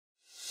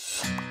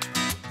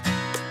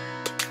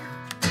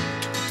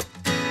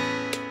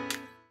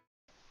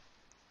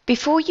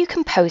Before you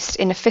can post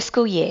in a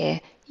fiscal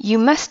year, you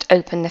must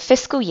open the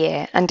fiscal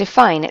year and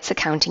define its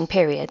accounting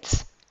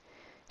periods.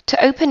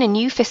 To open a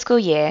new fiscal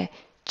year,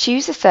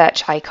 choose the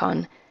search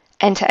icon,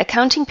 enter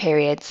accounting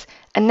periods,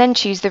 and then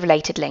choose the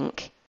related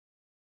link.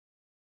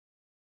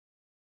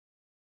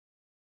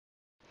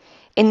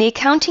 In the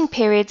Accounting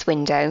Periods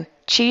window,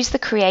 choose the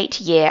Create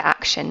Year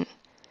action.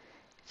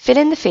 Fill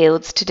in the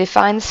fields to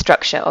define the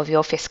structure of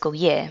your fiscal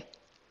year.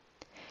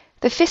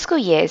 The fiscal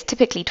year is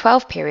typically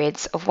 12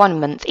 periods of 1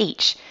 month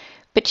each,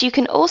 but you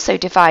can also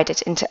divide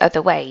it into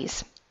other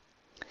ways.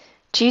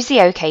 Choose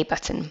the OK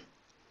button.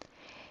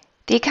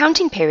 The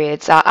accounting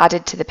periods are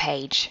added to the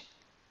page.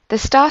 The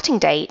starting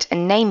date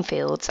and name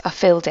fields are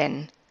filled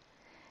in.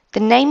 The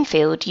name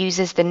field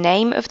uses the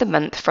name of the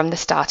month from the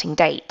starting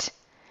date.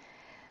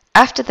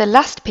 After the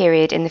last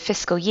period in the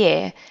fiscal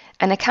year,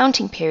 an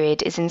accounting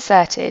period is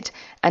inserted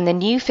and the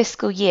new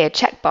fiscal year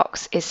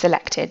checkbox is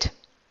selected.